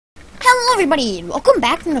Hello everybody, and welcome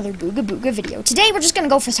back to another Booga video. Today we're just gonna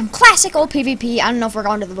go for some classic old PvP. I don't know if we're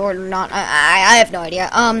going to the board or not. I have no idea.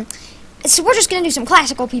 So we're just gonna do some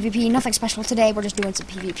classical PvP, nothing special today. We're just doing some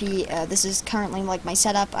PvP. This is currently like my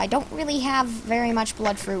setup. I don't really have very much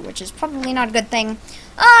blood fruit, which is probably not a good thing.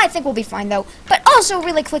 I think we'll be fine though. But also,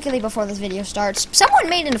 really quickly before this video starts, someone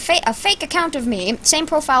made a fake account of me, same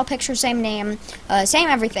profile picture, same name, same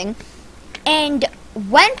everything, and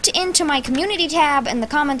went into my community tab in the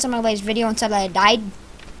comments on my latest video and said that I died.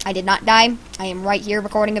 I did not die. I am right here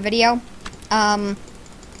recording a video.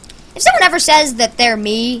 If someone ever says that they're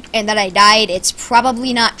me and that I died, it's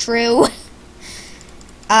probably not true.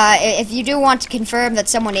 If you do want to confirm that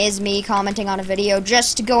someone is me commenting on a video,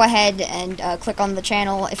 just go ahead and click on the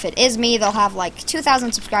channel. If it is me, they'll have like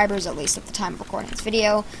 2,000 subscribers at least at the time of recording this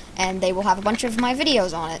video, and they will have a bunch of my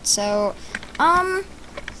videos on it. So,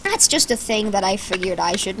 that's just a thing that I figured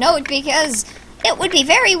I should note, because it would be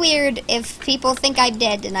very weird if people think I'm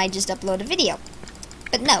dead and I just upload a video.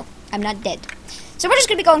 But no, I'm not dead. So we're just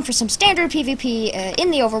going to be going for some standard PvP in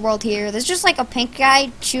the overworld here. There's just like a pink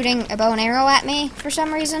guy shooting a bow and arrow at me for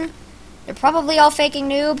some reason. They're probably all faking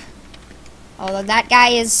noob. Although that guy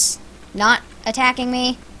is not attacking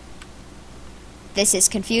me. This is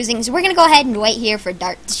confusing. So we're going to go ahead and wait here for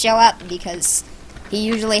Dart to show up, because he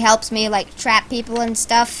usually helps me, like, trap people and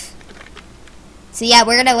stuff. So yeah,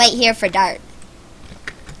 we're gonna wait here for Dart.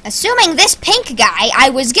 Assuming this pink guy, I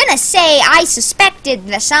was gonna say I suspected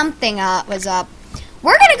that something was up.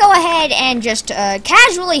 We're gonna go ahead and just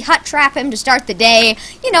casually hut trap him to start the day.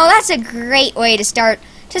 You know, that's a great way to start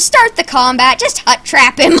the combat. Just hut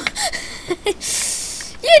trap him.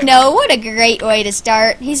 You know, what a great way to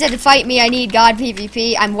start. He said, "Fight me, I need God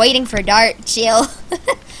PvP." I'm waiting for Dart. Chill.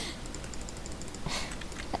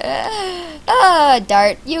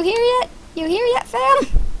 Dart, you here yet? You here yet, fam?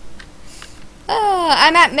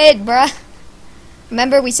 I'm at mid, bruh.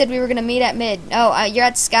 Remember, we said we were gonna meet at mid. Oh, you're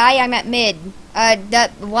at Sky, I'm at mid.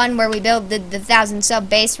 That one where we build the 1,000 sub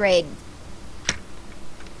base raid.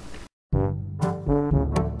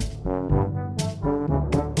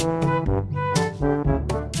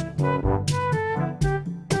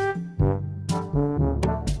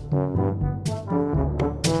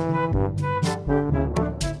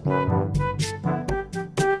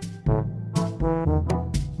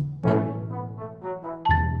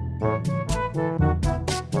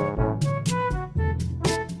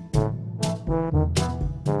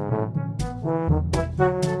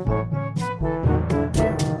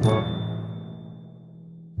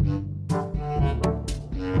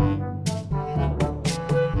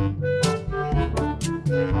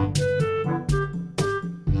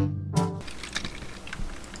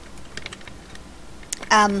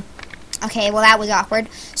 Okay, well that was awkward.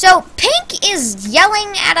 So, Pink is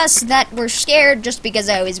yelling at us that we're scared just because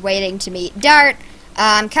I was waiting to meet Dart.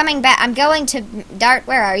 I'm coming back. I'm going to Dart.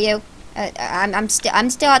 Where are you? I'm at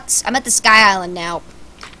the Sky Island now.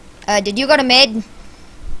 Did you go to mid?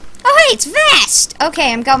 Oh, hey, it's Vast.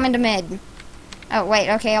 Okay, I'm going to mid. Oh wait.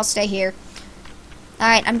 Okay, I'll stay here. All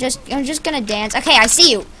right, I'm just gonna dance. Okay, I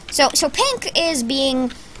see you. So Pink is being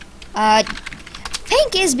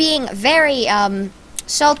very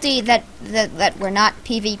salty that we're not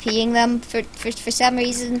PvPing them for some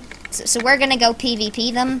reason. So we're gonna go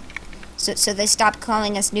PvP them, so they stop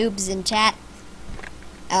calling us noobs in chat.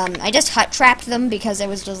 I just hut trapped them because I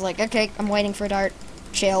was just like, okay, I'm waiting for Dart.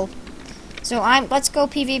 Chill. So let's go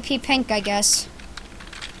PvP Pink, I guess.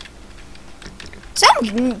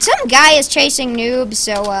 Some guy is chasing noobs,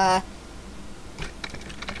 so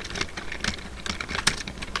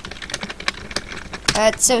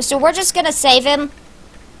so we're just gonna save him.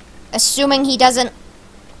 Assuming he doesn't...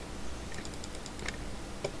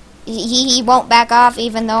 He won't back off,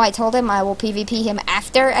 even though I told him I will PvP him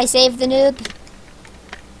after I save the noob.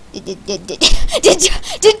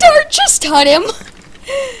 Did Dart just hunt him?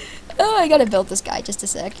 Oh, I gotta build this guy just a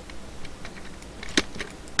sec.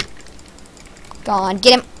 Go on,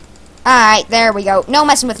 get him. Alright, there we go. No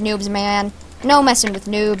messing with noobs, man. No messing with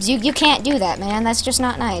noobs. You can't do that, man. That's just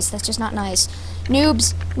not nice. That's just not nice.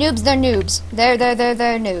 Noobs, they're noobs. They're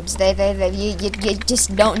noobs. You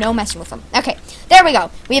just don't know messing with them. Okay, there we go.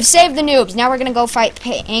 We have saved the noobs. Now we're gonna go fight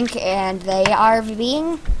Pink, and they are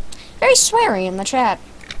being very sweary in the chat.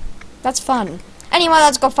 That's fun. Anyway,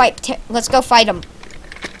 let's go fight them.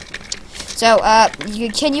 So,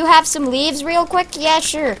 can you have some leaves real quick? Yeah,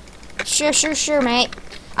 sure, mate.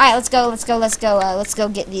 All right, let's go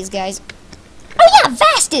get these guys. Oh yeah,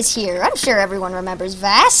 Vast is here. I'm sure everyone remembers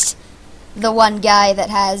Vast. The one guy that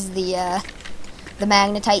has the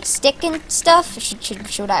magnetite stick and stuff.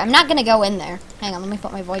 Should I? I'm not gonna go in there. Hang on, let me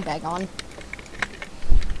put my void bag on.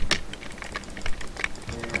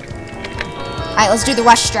 Alright, let's do the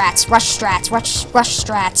rush strats. Rush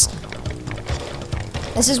strats.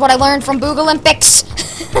 This is what I learned from Booga Olympics.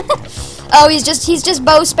 Oh, he's just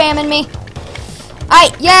bow spamming me.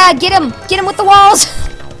 Alright, yeah, get him. Get him with the walls.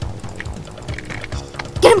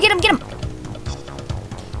 Get him.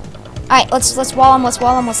 Alright, let's wall him.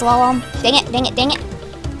 Dang it.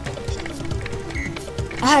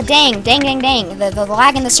 Ah, dang. The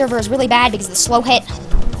lag in the server is really bad because of the slow hit.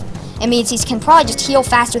 It means he can probably just heal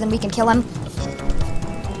faster than we can kill him.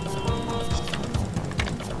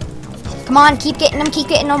 Come on, keep getting him, keep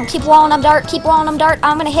walling him dart,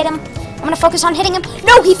 I'm gonna hit him. I'm gonna focus on hitting him.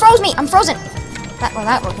 No, he froze me, I'm frozen. That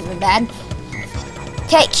worked really bad.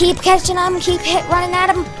 Okay, keep catching him, running at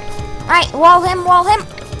him. Alright, wall him.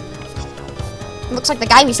 Looks like the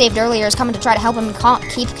guy we saved earlier is coming to try to help him help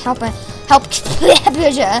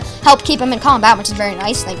keep him in combat, which is very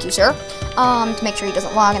nice, thank you, sir. To make sure he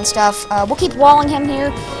doesn't log and stuff. We'll keep walling him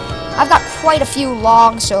here. I've got quite a few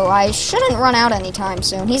logs, so I shouldn't run out anytime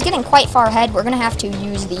soon. He's getting quite far ahead. We're gonna have to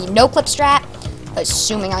use the no-clip strat,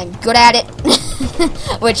 assuming I'm good at it.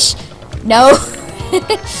 Which, no.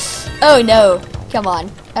 Oh no. Come on.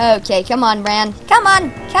 Okay, come on, Bran. Come on.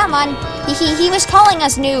 He was calling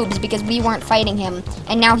us noobs because we weren't fighting him,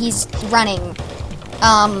 and now he's running.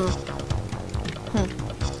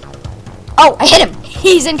 Oh, I hit him.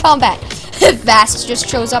 He's in combat. If Vast just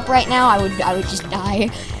shows up right now, I would just die.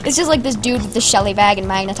 It's just like this dude with the Shelly bag and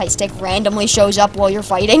magnetite stick randomly shows up while you're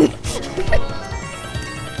fighting.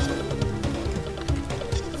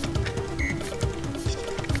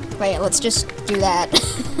 Wait, let's just do that.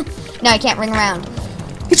 No, I can't ring around.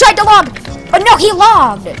 He tried to log! Oh no, he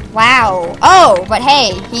logged! Wow. Oh, but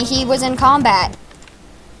hey, he was in combat.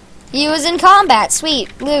 He was in combat.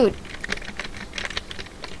 Sweet. Loot.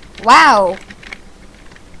 Wow.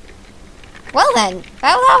 Well then,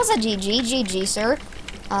 that was a GG, sir.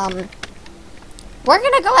 We're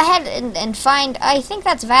gonna go ahead and find, I think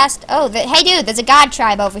that's Vast. Oh, hey dude, there's a god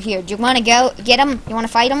tribe over here. Do you want to go get him? You want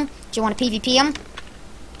to fight him? Do you want to PvP him?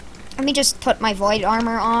 Let me just put my void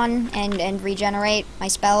armor on and regenerate my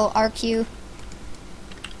spell RQ.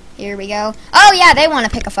 Here we go. Oh yeah, they want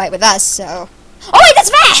to pick a fight with us, so. Oh wait, that's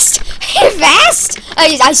Vast! Hey, Vast!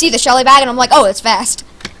 I see the Shelly bag and I'm like, oh, it's Vast.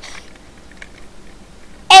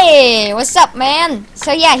 Hey, what's up, man?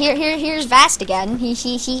 So yeah, here's Vast again.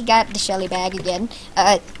 He got the Shelly bag again.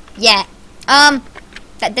 Yeah.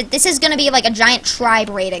 This is gonna be like a giant tribe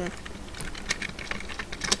rating.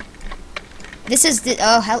 This is the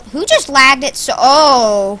who just lagged it so?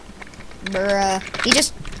 Oh, bruh.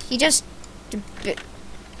 He just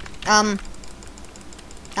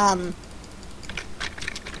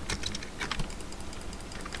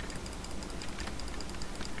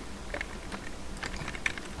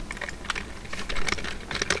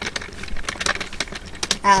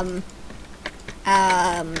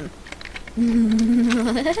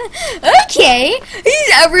okay.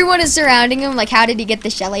 Everyone is surrounding him. Like, how did he get the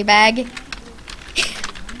Shelly bag?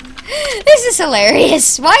 This is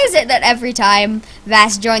hilarious. Why is it that every time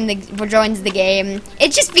Vast joins the game,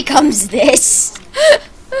 it just becomes this?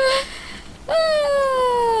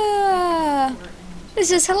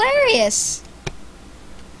 This is hilarious.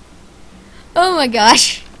 Oh my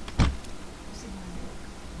gosh.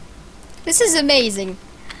 This is amazing.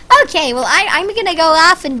 Okay, well, I'm gonna go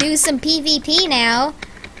off and do some PvP now.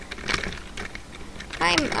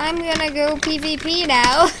 I'm gonna go PvP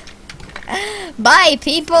now. Bye,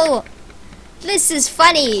 people. This is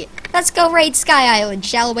funny. Let's go raid Sky Island,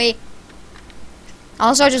 shall we?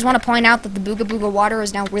 Also, I just want to point out that the Booga Booga water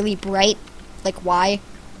is now really bright. Like, why?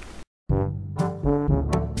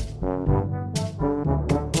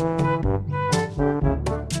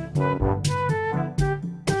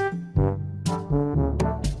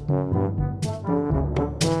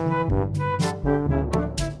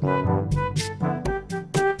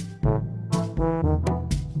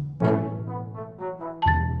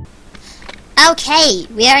 Okay,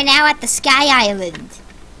 we are now at the Sky Island.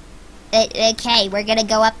 Okay, we're gonna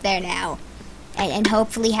go up there now, and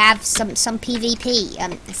hopefully have some PvP.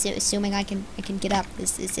 Assuming I can get up.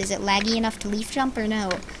 Is it laggy enough to leaf jump or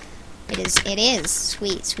no? It is.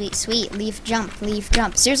 Sweet. Leaf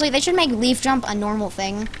jump. Seriously, they should make leaf jump a normal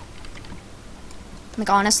thing. Like,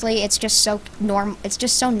 honestly, it's just so It's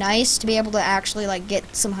just so nice to be able to actually like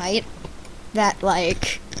get some height. That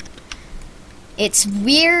like. It's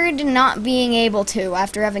weird not being able to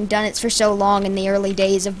after having done it for so long in the early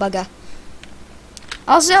days of Booga.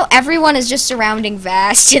 Also, everyone is just surrounding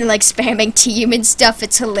Vast and like spamming team and stuff.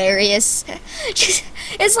 It's hilarious.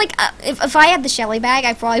 It's like if I had the Shelly bag,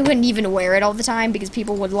 I probably wouldn't even wear it all the time because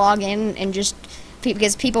people would log in and just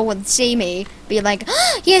because people would see me, be like,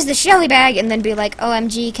 oh, he has the Shelly bag, and then be like,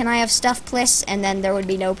 OMG, can I have stuff, please? And then there would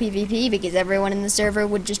be no PvP, because everyone in the server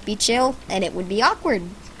would just be chill, and it would be awkward.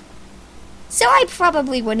 So I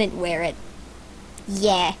probably wouldn't wear it.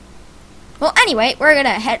 Yeah. Well, anyway,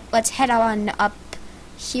 let's head on up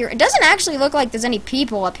here. It doesn't actually look like there's any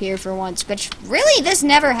people up here for once, which, really, this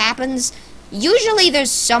never happens. Usually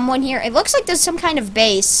there's someone here. It looks like there's some kind of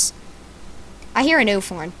base. I hear a new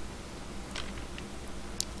horn.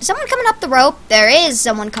 Is someone coming up the rope? There is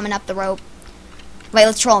someone coming up the rope. Wait,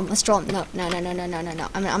 let's troll him. Let's troll him. No. I'm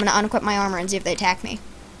gonna unequip my armor and see if they attack me.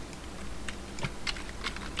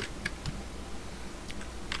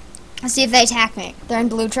 Let's see if they attack me. They're in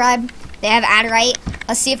Blue Tribe. They have Adderite.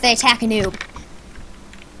 Let's see if they attack a noob.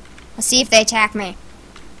 Let's see if they attack me.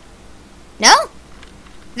 No?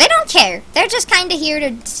 They don't care. They're just kind of here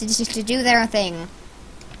to do their thing.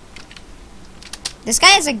 This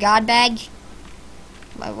guy has a god bag.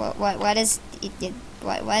 What does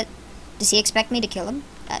he expect me to kill him?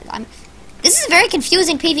 This is a very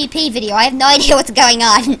confusing PvP video. I have no idea what's going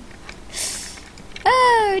on.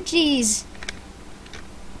 Oh, jeez.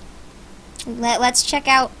 Let's check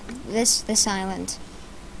out this island.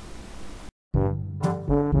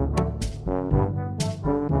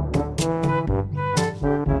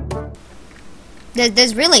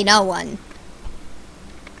 There's really no one.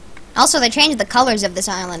 Also, they changed the colors of this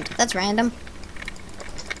island. That's random.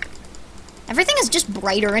 Everything is just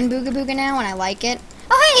brighter in Booga Booga now, and I like it.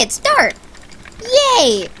 Oh, hey, it's dart!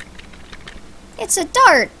 Yay! It's a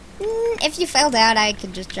dart. If you failed out, I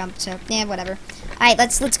could just jump. So yeah, whatever. All right,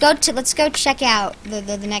 let's go check out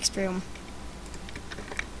the next room.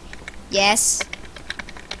 Yes.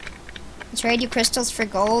 Trade you crystals for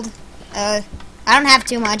gold. I don't have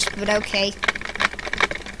too much, but okay.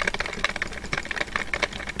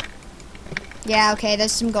 Yeah, okay,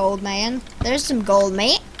 there's some gold, man. There's some gold,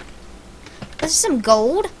 mate. There's some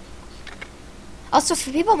gold. Also,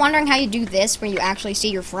 for people wondering how you do this, where you actually see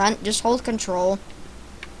your front, just hold control.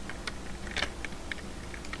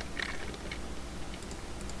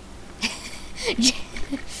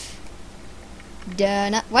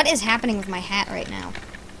 Done. What is happening with my hat right now?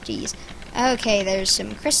 Jeez. Okay, there's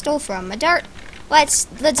some crystal from a dart. Let's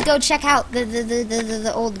go check out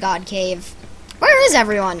the old god cave. Where is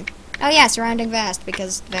everyone? Oh yeah, surrounding Vast,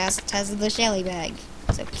 because Vast has the Shelly bag.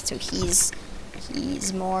 So he's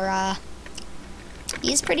more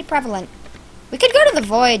he's pretty prevalent. We could go to the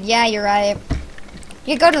Void. Yeah, you're right.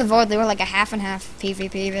 You could go to the Void. They were like a half and half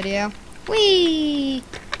PvP video. Whee!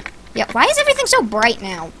 Yeah, why is everything so bright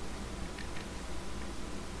now?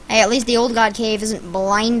 Hey, at least the old god cave isn't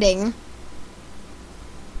blinding.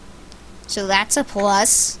 So that's a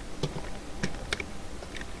plus.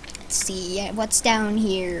 Let's see, what's down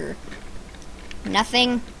here?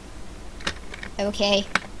 Nothing? Okay.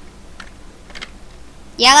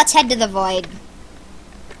 Yeah, let's head to the Void.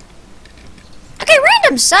 Okay,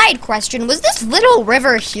 random side question. Was this little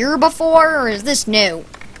river here before, or is this new?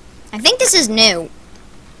 I think this is new.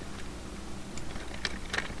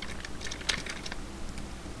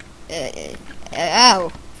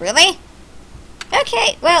 Oh, really?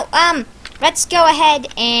 Okay, well, let's go ahead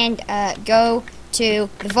and, go to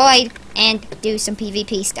the Void and do some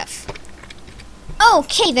PvP stuff.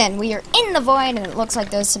 Okay then, we are in the Void, and it looks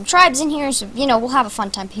like there's some tribes in here, so, you know, we'll have a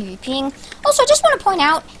fun time PvPing. Also, I just want to point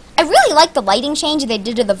out, I really like the lighting change they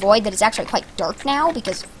did to the Void, that it's actually quite dark now,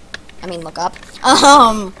 because, I mean, look up.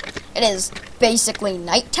 It is basically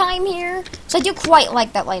nighttime here, so I do quite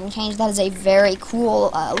like that lighting change. That is a very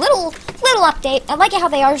cool, little update. I like it how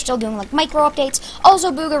they are still doing, like, micro updates.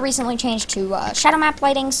 Also, Booga recently changed to, shadow map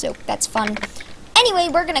lighting, so that's fun. Anyway,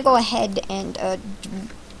 we're gonna go ahead and,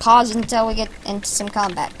 pause until we get into some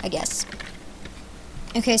combat, I guess.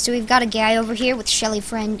 Okay, so we've got a guy over here with Shelly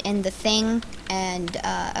Friend and the Thing, and,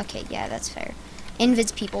 okay, yeah, that's fair.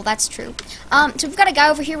 Invids people, that's true. So we've got a guy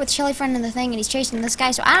over here with Shelly Friend and the Thing, and he's chasing this guy,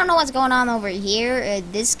 so I don't know what's going on over here.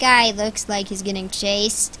 This guy looks like he's getting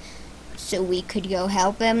chased, so we could go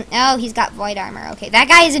help him. Oh, he's got void armor. Okay, that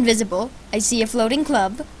guy is invisible. I see a floating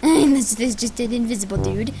club. This is just an invisible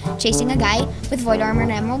dude chasing a guy with void armor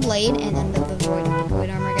and emerald blade, and then the void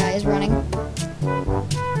armor guy is running.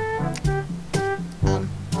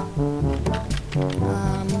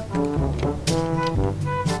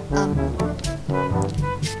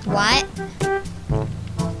 What?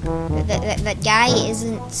 That guy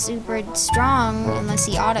isn't super strong unless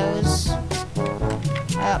he autos.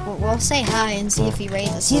 We'll say hi and see if he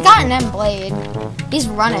raises. He's got an M blade. He's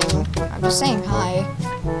running. I'm just saying hi.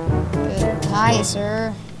 Good. Hi,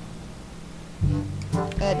 sir.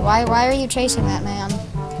 Good. Why are you chasing that man?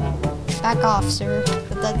 Back off, sir.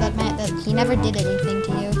 that he never did anything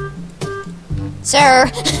to you.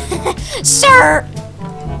 Sir! Sir!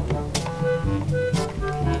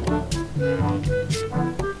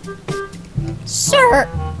 Sir!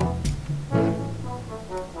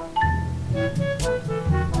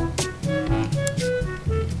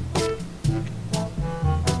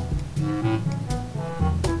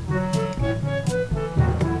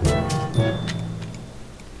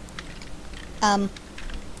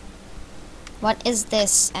 What is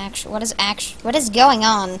this what is going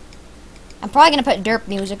on? I'm probably gonna put derp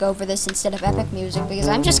music over this instead of epic music because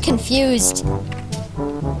I'm just confused.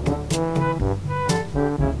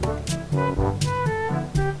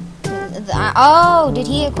 Oh, did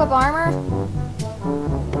he equip armor?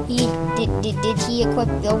 Did he equip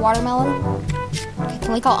the watermelon?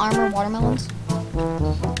 Can we call armor watermelons?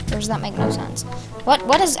 Or does that make no sense?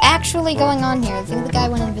 What is actually going on here? I think the guy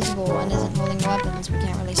went invisible and isn't holding weapons. We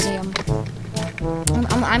can't really see him.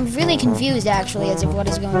 I'm really confused actually as of what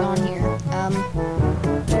is going on here.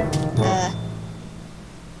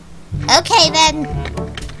 Okay then.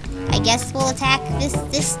 I guess we'll attack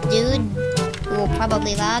this dude who will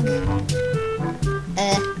probably log.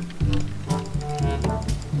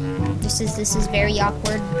 This is very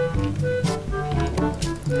awkward.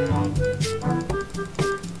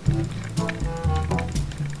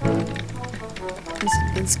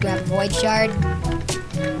 Let's grab a void shard.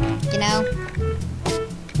 You know?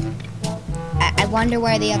 I wonder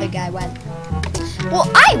where the other guy went.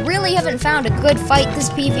 Well, I really haven't found a good fight this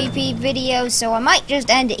PvP video, so I might just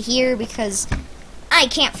end it here because I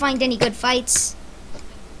can't find any good fights.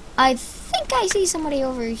 I think I see somebody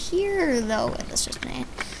over here, though. That's just me.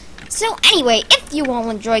 So anyway, if you all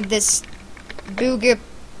enjoyed this Booga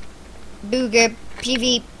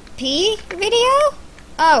PvP video,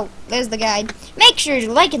 oh, there's the guide. Make sure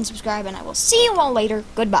to like and subscribe, and I will see you all later.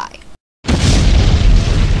 Goodbye.